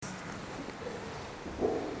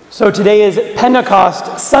So today is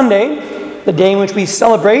Pentecost Sunday, the day in which we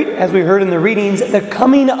celebrate, as we heard in the readings, the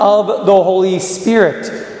coming of the Holy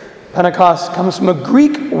Spirit. Pentecost comes from a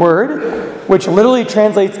Greek word, which literally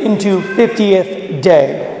translates into 50th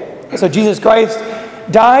day. So Jesus Christ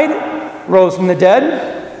died, rose from the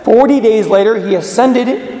dead. 40 days later, he ascended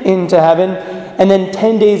into heaven. And then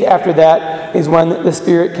 10 days after that is when the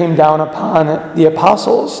Spirit came down upon the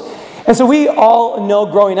apostles. And so we all know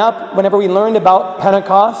growing up, whenever we learned about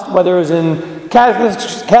Pentecost, whether it was in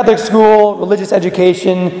Catholic school, religious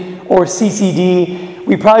education, or CCD,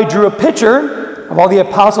 we probably drew a picture of all the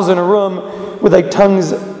apostles in a room with like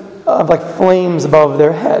tongues of like flames above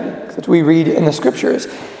their head. That's what we read in the scriptures.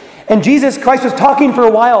 And Jesus Christ was talking for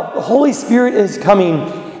a while. The Holy Spirit is coming,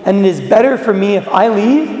 and it is better for me if I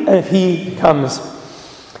leave and if he comes.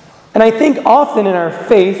 And I think often in our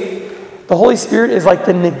faith, the Holy Spirit is like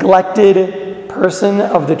the neglected person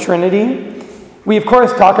of the Trinity. We, of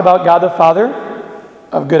course, talk about God the Father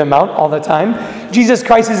a good amount all the time. Jesus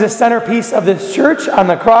Christ is the centerpiece of this church on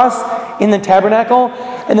the cross, in the tabernacle,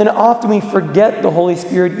 and then often we forget the Holy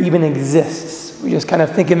Spirit even exists. We just kind of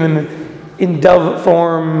think of him in dove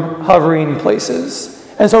form, hovering places.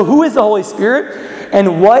 And so who is the Holy Spirit,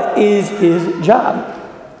 and what is his job?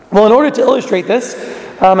 Well, in order to illustrate this,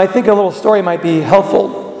 I think a little story might be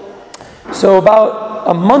helpful. So about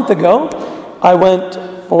a month ago, I went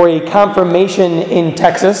for a confirmation in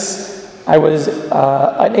Texas. I was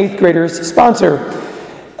an 8th grader's sponsor.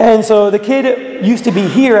 And so the kid used to be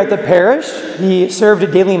here at the parish. He served a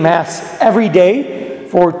daily mass every day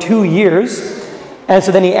for 2 years. And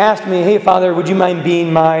so then he asked me, "Hey, Father, would you mind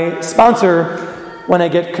being my sponsor when I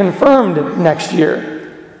get confirmed next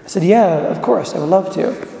year?" I said, "Yeah, of course, I would love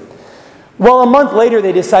to." Well, a month later,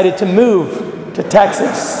 they decided to move to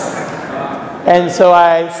Texas. And so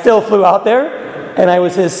I still flew out there, and I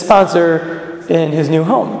was his sponsor in his new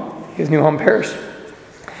home parish.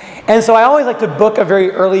 And so I always like to book a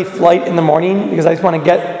very early flight in the morning because I just want to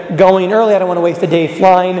get going early. I don't want to waste a day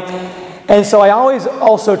flying. And so I always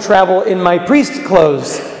also travel in my priest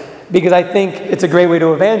clothes because I think it's a great way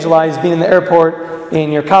to evangelize being in the airport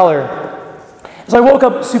in your collar. So I woke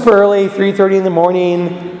up super early, 3:30 in the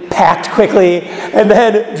morning, packed quickly, and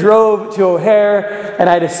then drove to O'Hare, and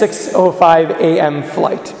I had a 6:05 a.m.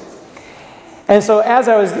 flight. And so as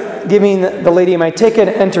I was giving the lady my ticket,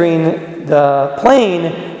 entering the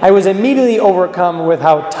plane, I was immediately overcome with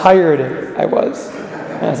how tired I was.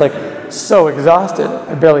 And I was like so exhausted,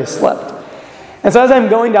 I barely slept. And so as I'm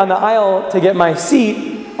going down the aisle to get my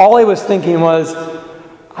seat, all I was thinking was,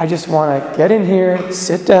 I just want to get in here,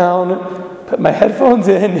 sit down, put my headphones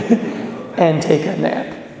in, and take a nap.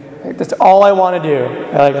 Like, that's all I want to do.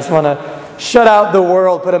 I just want to shut out the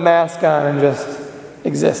world, put a mask on, and just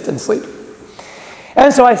exist and sleep.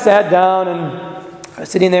 And so I sat down, and I was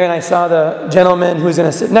sitting there, and I saw the gentleman who was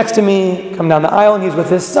going to sit next to me come down the aisle, and he was with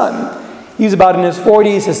his son. He was about in his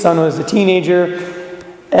 40s. His son was a teenager.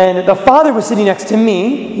 And the father was sitting next to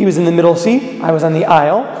me. He was in the middle seat. I was on the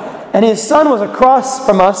aisle. And his son was across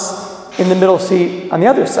from us in the middle seat on the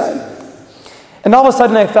other side. And all of a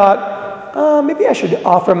sudden I thought, maybe I should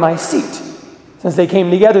offer my seat. Since they came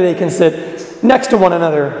together, they can sit next to one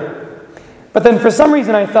another. But then for some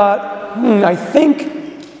reason I thought, I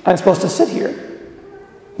think I'm supposed to sit here.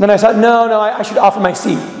 And then I thought, no, I should offer my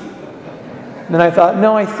seat. And then I thought,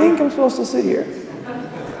 no, I think I'm supposed to sit here.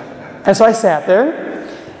 And so I sat there.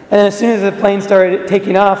 And then as soon as the plane started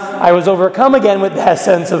taking off, I was overcome again with that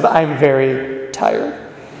sense of I'm very tired.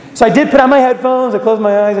 So I did put on my headphones, I closed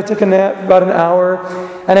my eyes, I took a nap for about an hour,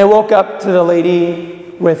 and I woke up to the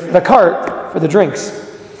lady with the cart for the drinks.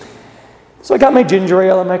 So I got my ginger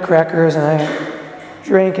ale and my crackers, and I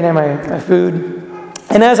drank and had my food.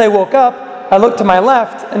 And as I woke up, I looked to my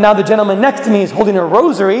left, and now the gentleman next to me is holding a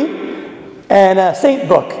rosary and a saint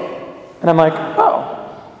book. And I'm like, oh,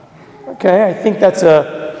 okay, I think that's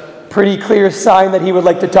a pretty clear sign that he would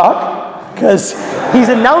like to talk, because he's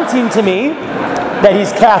announcing to me that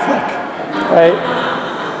he's Catholic, right?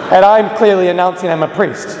 And I'm clearly announcing I'm a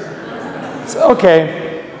priest. So,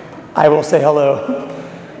 okay, I will say hello.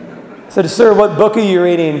 I said, "Sir, what book are you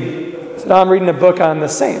reading?" He said, "I'm reading a book on the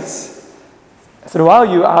saints." I said, "Well,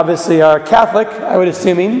 you obviously are Catholic, I would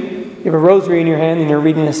assuming. You have a rosary in your hand and you're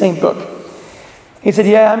reading a saint book." He said,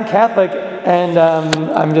 "Yeah, I'm Catholic, and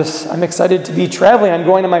I'm excited to be traveling. I'm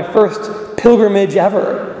going on my first pilgrimage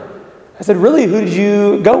ever." I said, "Really? Who did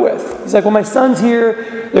you go with?" He's like, "Well, my son's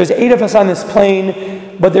here. There's 8 of us on this plane,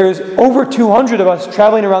 but there's over 200 of us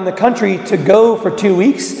traveling around the country to go for 2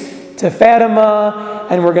 weeks to Fatima,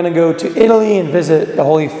 and we're going to go to Italy and visit the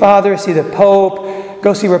Holy Father, see the Pope,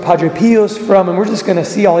 go see where Padre Pio's from, and we're just going to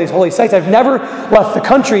see all these holy sites. I've never left the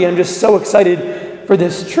country, and I'm just so excited for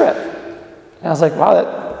this trip. And I was like, wow,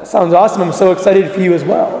 that sounds awesome. I'm so excited for you as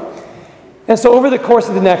well. And so over the course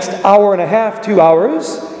of the next hour and a half, 2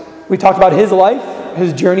 hours, we talked about his life,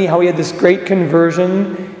 his journey, how he had this great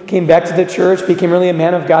conversion, came back to the church, became really a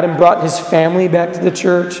man of God, and brought his family back to the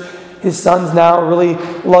church. His son's now really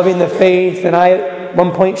loving the faith. And I, at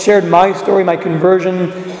one point, shared my story, my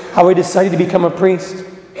conversion, how I decided to become a priest.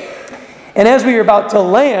 And as we were about to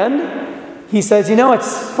land, he says,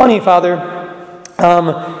 it's funny, Father.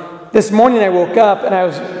 This morning I woke up and I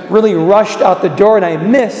was really rushed out the door, and I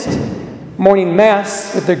missed morning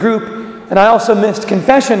mass with the group, and I also missed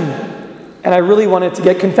confession. And I really wanted to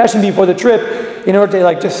get confession before the trip in order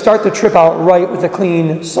to just start the trip out right with a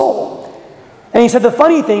clean soul. And he said, the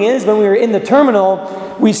funny thing is, when we were in the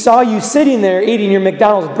terminal, we saw you sitting there eating your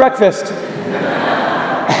McDonald's breakfast.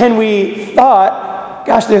 And we thought,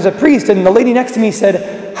 gosh, there's a priest. And the lady next to me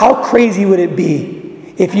said, how crazy would it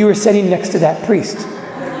be if you were sitting next to that priest?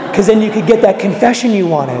 Because then you could get that confession you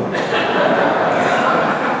wanted.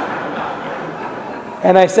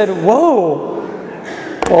 And I said, whoa.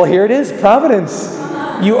 Well, here it is, Providence.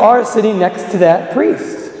 You are sitting next to that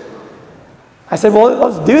priest. I said, well,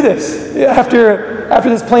 let's do this. After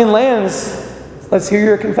this plane lands, let's hear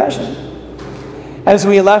your confession. As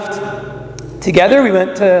we left together, we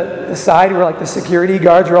went to the side where the security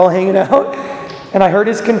guards were all hanging out. And I heard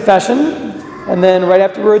his confession. And then right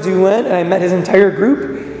afterwards, we went and I met his entire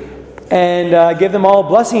group and gave them all a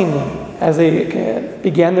blessing as they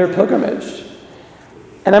began their pilgrimage.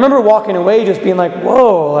 And I remember walking away just being like,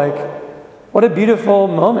 whoa, what a beautiful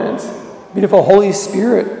moment. Beautiful Holy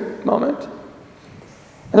Spirit moment.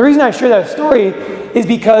 And the reason I share that story is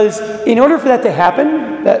because in order for that to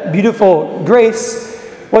happen, that beautiful grace,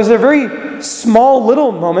 was there very small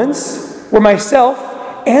little moments where myself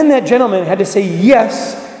and that gentleman had to say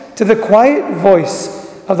yes to the quiet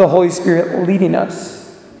voice of the Holy Spirit leading us.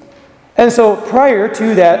 And so prior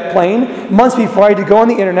to that plane, months before, I had to go on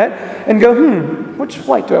the internet and go, which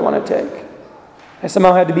flight do I want to take? I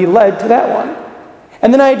somehow had to be led to that one.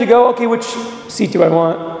 And then I had to go, okay, which seat do I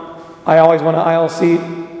want? I always want an aisle seat.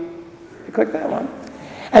 I click that one.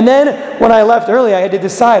 And then when I left early, I had to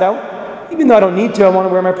decide, even though I don't need to, I want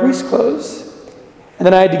to wear my priest clothes. And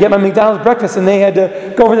then I had to get my McDonald's breakfast, and they had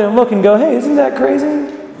to go over there and look and go, hey, isn't that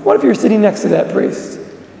crazy? What if you're sitting next to that priest?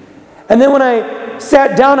 And then when I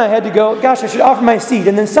sat down, I had to go, gosh, I should offer my seat.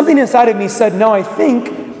 And then something inside of me said, no, I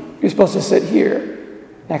think you're supposed to sit here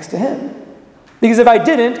next to him. Because if I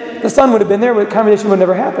didn't, the son would have been there, the conversation would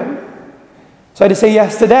never happen. So I had to say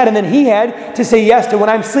yes to that. And then he had to say yes to when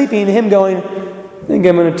I'm sleeping, him going, I think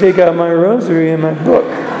I'm going to take out my rosary and my book.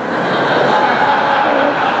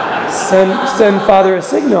 Send Father a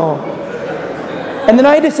signal. And then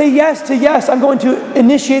I had to say yes to yes. I'm going to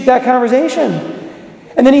initiate that conversation.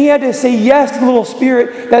 And then he had to say yes to the little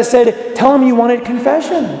spirit that said, tell him you wanted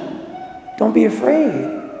confession. Don't be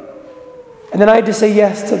afraid. And then I had to say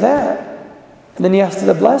yes to that. And then yes to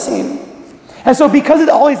the blessing. And so because of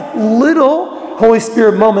all these little Holy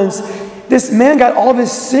Spirit moments, this man got all of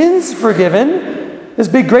his sins forgiven. This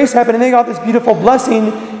big grace happened, and they got this beautiful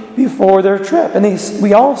blessing before their trip. And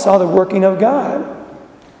we all saw the working of God.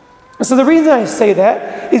 And so the reason I say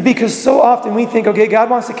that is because so often we think, okay, God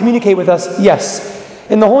wants to communicate with us, yes.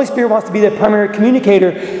 And the Holy Spirit wants to be the primary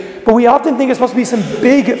communicator. But we often think it's supposed to be some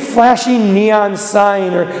big flashing neon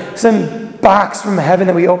sign or some box from heaven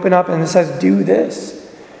that we open up and it says, do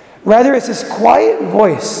this. Rather, it's this quiet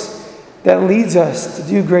voice that leads us to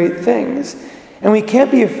do great things. And we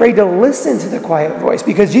can't be afraid to listen to the quiet voice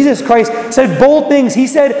because Jesus Christ said bold things. He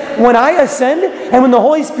said, when I ascend and when the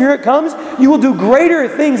Holy Spirit comes, you will do greater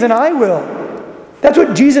things than I will. That's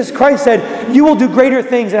what Jesus Christ said. You will do greater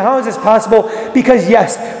things. And how is this possible? Because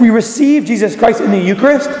yes, we receive Jesus Christ in the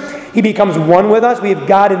Eucharist. He becomes one with us. We have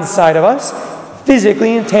God inside of us,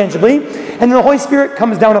 physically and tangibly. And then the Holy Spirit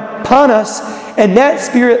comes down upon us, and that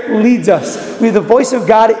Spirit leads us. We have the voice of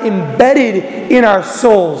God embedded in our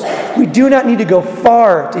souls. We do not need to go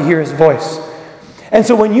far to hear His voice. And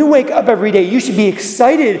so when you wake up every day, you should be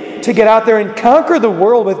excited to get out there and conquer the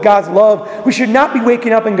world with God's love. We should not be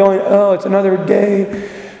waking up and going, oh, it's another day.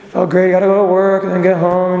 Oh, great, I got to go to work and then get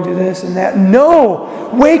home and do this and that. No!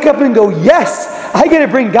 Wake up and go, yes, I get to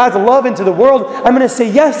bring God's love into the world. I'm going to say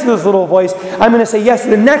yes to this little voice. I'm going to say yes to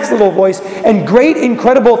the next little voice. And great,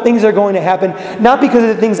 incredible things are going to happen. Not because of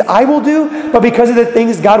the things I will do, but because of the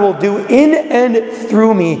things God will do in and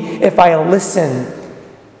through me if I listen.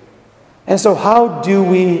 And so how do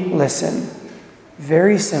we listen?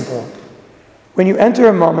 Very simple. When you enter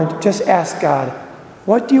a moment, just ask God,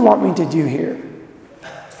 what do you want me to do here?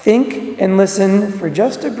 think and listen for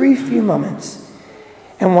just a brief few moments.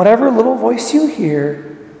 And whatever little voice you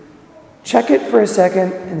hear, check it for a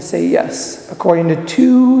second and say yes, according to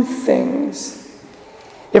two things.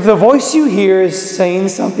 If the voice you hear is saying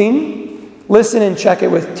something, listen and check it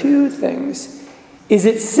with two things. Is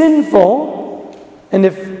it sinful?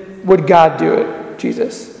 And would God do it?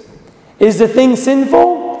 Jesus. Is the thing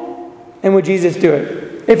sinful? And would Jesus do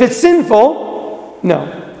it? If it's sinful,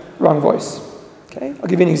 no. Wrong voice. Okay? I'll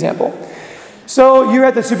give you an example. So you're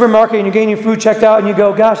at the supermarket and you're getting your food checked out and you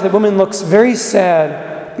go, gosh, that woman looks very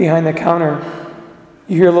sad behind the counter.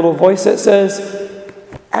 You hear a little voice that says,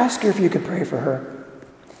 ask her if you could pray for her.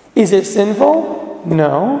 Is it sinful?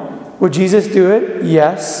 No. Would Jesus do it?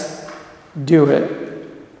 Yes. Do it.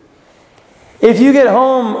 If you get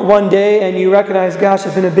home one day and you recognize, gosh,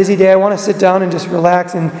 it's been a busy day, I want to sit down and just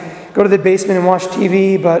relax and go to the basement and watch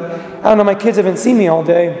TV, but I don't know, my kids haven't seen me all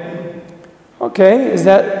day. Okay, is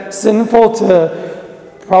that sinful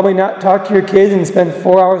to probably not talk to your kids and spend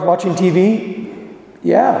 4 hours watching TV?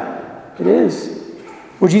 Yeah, it is.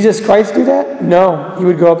 Would Jesus Christ do that? No, he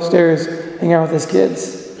would go upstairs, hang out with his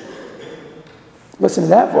kids. Listen to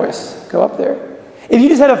that voice. Go up there. If you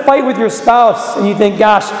just had a fight with your spouse and you think,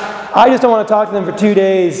 gosh, I just don't want to talk to them for 2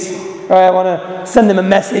 days, or I want to send them a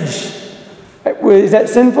message. Is that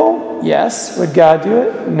sinful? Yes. Would God do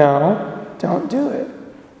it? No. Don't do it.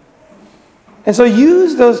 And so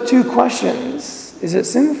use those two questions. Is it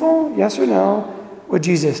sinful? Yes or no? Would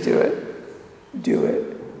Jesus do it? Do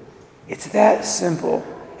it. It's that simple.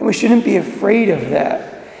 And we shouldn't be afraid of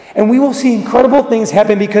that. And we will see incredible things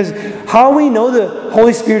happen because how we know the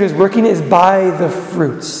Holy Spirit is working is by the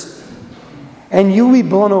fruits. And you'll be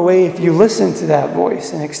blown away if you listen to that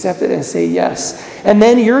voice and accept it and say yes. And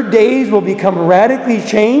then your days will become radically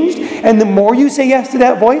changed. And the more you say yes to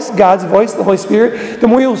that voice, God's voice, the Holy Spirit, the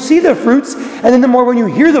more you'll see the fruits. And then the more when you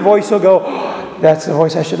hear the voice, you'll go, oh, that's the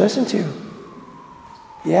voice I should listen to.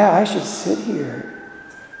 Yeah, I should sit here.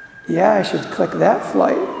 Yeah, I should click that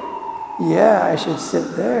flight. Yeah, I should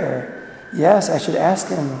sit there. Yes, I should ask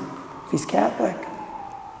him if he's Catholic.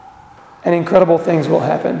 And incredible things will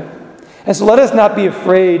happen. And so let us not be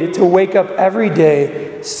afraid to wake up every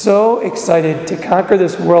day so excited to conquer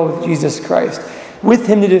this world with Jesus Christ, with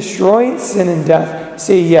him to destroy sin and death.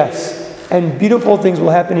 Say yes, and beautiful things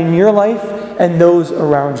will happen in your life and those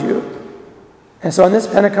around you. And so on this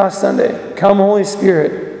Pentecost Sunday, come Holy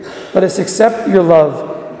Spirit, let us accept your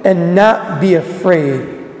love and not be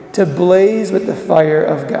afraid to blaze with the fire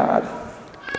of God.